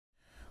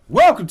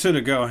Welcome to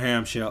the Go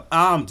Ham Show.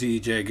 I'm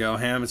DJ Go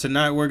Ham, and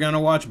tonight we're gonna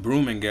watch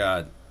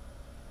Bruhmanegod.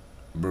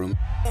 Bruhmanegod,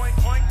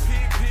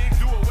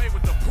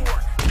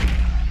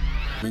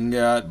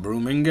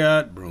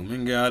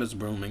 it's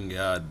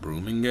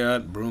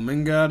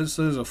Bruhmanegod. This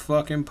is a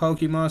fucking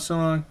Pokemon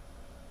song,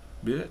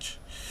 bitch.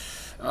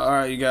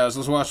 Alright, you guys,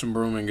 let's watch some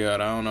Bruhmanegod.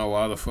 I don't know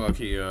why the fuck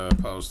he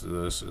posted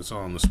this. It's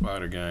on the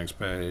Spider Gang's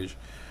page.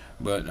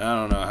 But I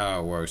don't know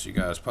how it works. You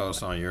guys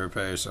post on your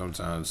page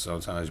sometimes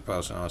you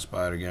post on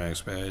Spider Gang's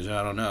page.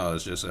 I don't know.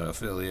 It's just an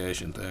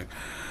affiliation thing.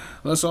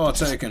 Let's all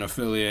take an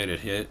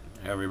affiliated hit,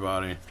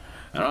 everybody.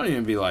 I don't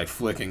even be like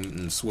flicking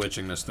and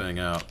switching this thing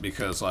out,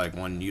 because like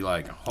when you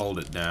like hold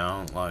it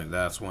down, like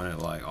that's when it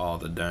like all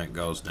the dank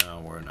goes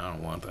downward, and I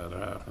don't want that to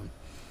happen.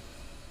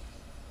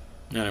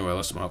 Anyway,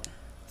 let's smoke.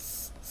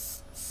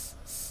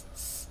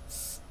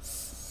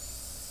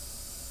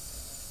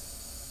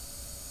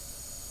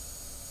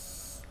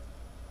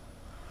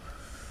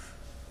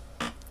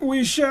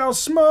 We shall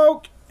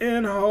smoke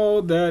and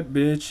hold that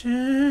bitch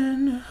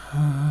in,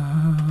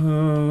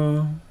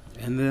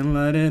 and then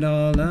let it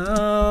all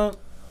out.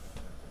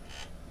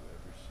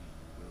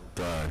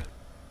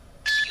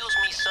 Excuse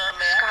me, sir,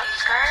 man.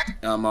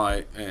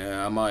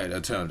 Skotskr? I might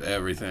attempt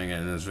everything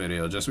in this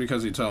video just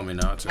because he told me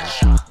not to.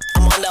 I'm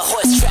on the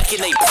horse track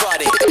and they brought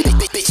it.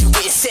 Bitch, you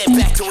getting sent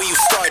back to where you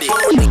started.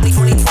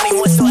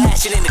 2021 still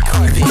hashing in the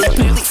carpet.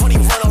 Barely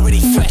 21 already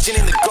thrashing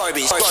in the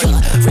garbage.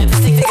 Rappers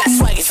think they got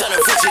swag, it's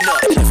unoriginal.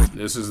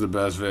 This is the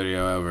best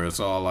video ever. It's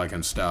all like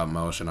in stop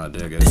motion. I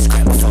dig it. Every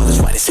step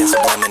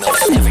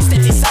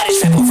inside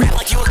is rap, rap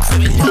like you a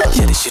criminal.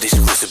 Yeah, this shit is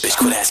exclusive, bitch.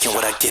 Quit asking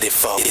what I get it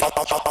for. All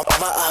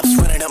my ops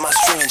running up my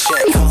string and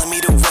check. Calling me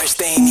the worst,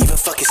 they ain't even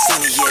fucking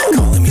seen it yet.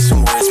 Calling me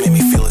some words, make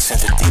me feel a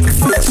sense of deeper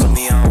feelings. Put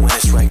me on when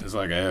it's right. It's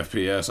like a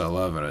FPS. I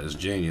love it. It's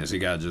genius. He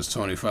got just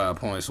 25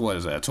 points. What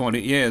is that? 20?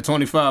 Yeah,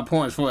 25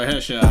 points for a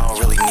headshot. I don't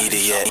really need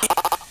it yet.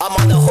 I'm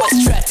on the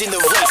horse trapped in the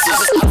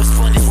races. I was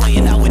born this way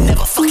and I would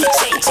never fucking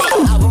change it.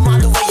 I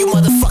remind the way you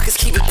motherfuckers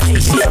keep it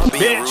patient. I'm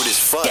being rude as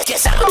fuck.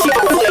 Guess I'ma keep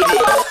it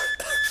waiting.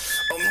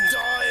 I'm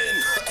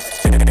dying.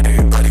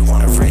 Everybody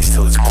wanna race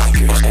till it's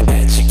blinkers.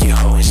 That chick get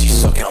hoe and she's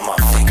sucking on my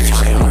fingers.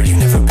 Hey, hard you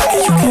never been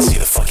here, you can't see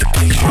the fucking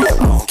picture. I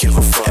don't give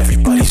a fuck.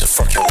 Everybody's a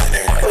fucking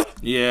winner.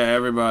 Yeah,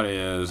 everybody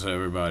is.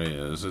 Everybody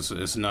is.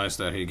 It's nice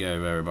that he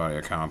gave everybody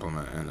a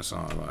compliment in the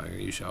song. Like,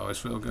 you should always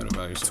feel good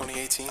about yourself.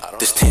 2018.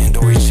 This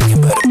tandoori chicken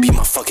better be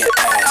my fucking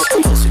ass.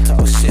 Pussy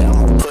talk shit,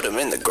 I'ma put him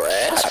in the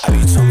grass. How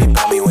you told me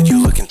about me when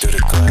you looking through the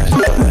glass?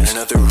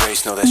 Another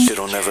race, no, that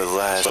shit'll never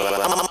last.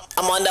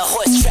 I'm on the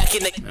horse track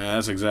in the. Yeah,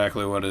 that's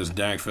exactly what his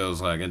dank feels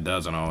like. It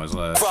doesn't always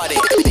last.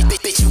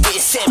 Bitch, you getting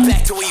sent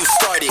back to where you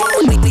started.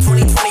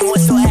 2021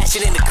 still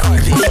hashing in the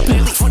carpet.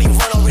 Barely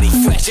 21 already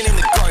thrashing in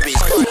the garbage.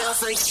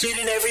 Like shit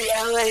in every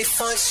LA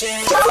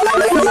function.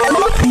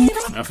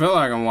 I feel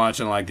like I'm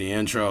watching like the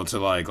intro to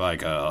like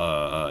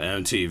a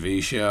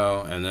MTV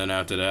show, and then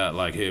after that,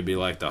 like he'd be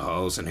like the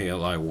host, and he'd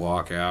like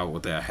walk out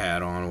with that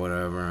hat on, or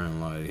whatever, and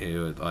like he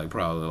would like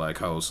probably like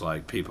host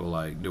like people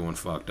like doing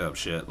fucked up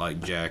shit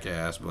like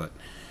Jackass, but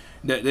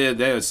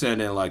they would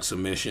send in like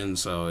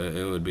submissions, so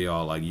it would be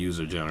all like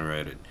user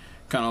generated,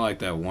 kind of like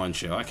that one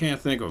show. I can't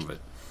think of it.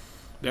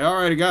 They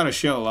already got a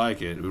show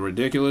like it.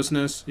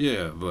 Ridiculousness?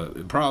 Yeah,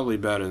 but probably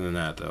better than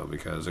that, though,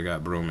 because they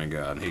got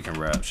Bruhmanegod, and he can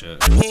rap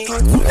shit. Fuck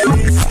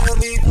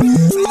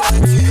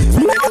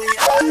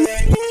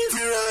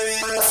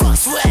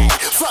swag,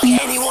 fuck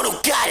anyone who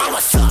got it. I'm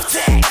a suck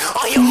tag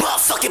on your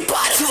motherfucking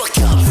body to a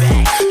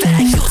comeback that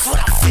I use when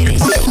I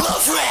finish.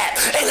 Love rap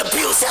and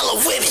abuse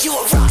hella women. You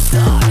a rock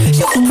star.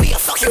 You will be a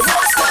fucking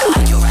rock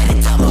star. You write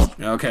it dumb.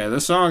 Okay,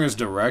 this song is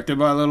directed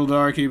by Lil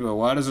Darkie, but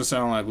why does it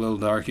sound like Lil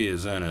Darkie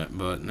is in it?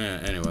 But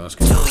anyway, let's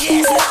go. 2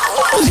 years now,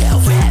 I'll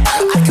rap.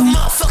 I can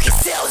motherfucking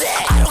sell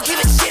that. I don't give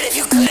a shit if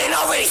you couldn't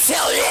already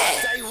tell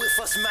that. Stay with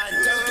us, man.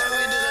 Don't go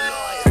into the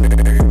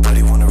light.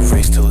 Everybody wanna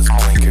race till it's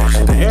blinkers.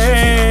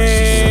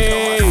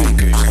 Hey!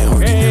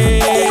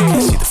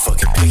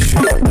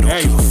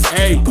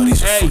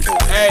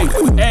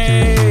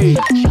 Hey!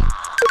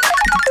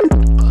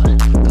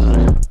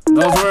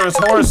 Those were his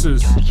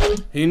horses.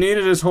 He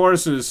needed his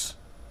horses.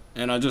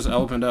 And I just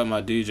opened up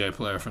my DJ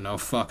player for no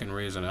fucking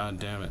reason. God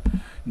damn it.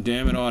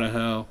 Damn it all to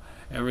hell.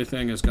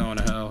 Everything is going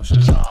to hell.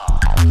 Shit.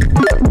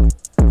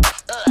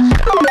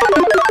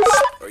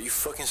 Are you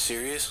fucking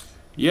serious?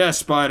 Yes,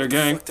 Spider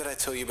Gang. What did I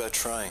tell you about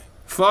trying?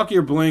 Fuck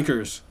your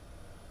blinkers.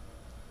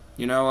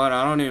 You know what?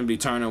 I don't even be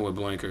turning with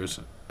blinkers.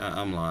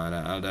 I'm lying.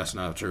 That's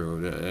not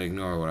true.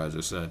 Ignore what I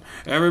just said.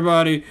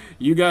 Everybody,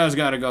 you guys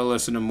got to go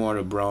listen to more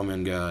to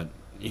Bruhmanegod.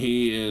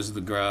 He is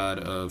the god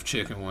of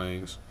chicken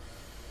wings.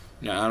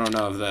 Now, I don't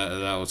know if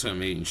that was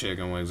him eating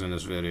chicken wings in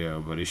this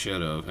video, but he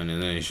should have. And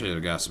then he should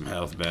have got some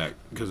health back,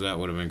 because that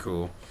would have been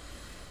cool.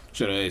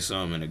 Should have ate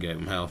some and it gave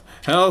him health.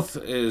 Health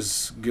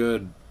is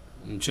good,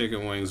 and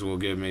chicken wings will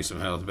give me some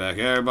health back.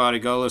 Everybody,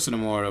 go listen to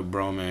more of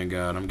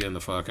Bruhmanegod. I'm getting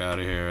the fuck out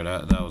of here.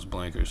 That was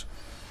blinkers.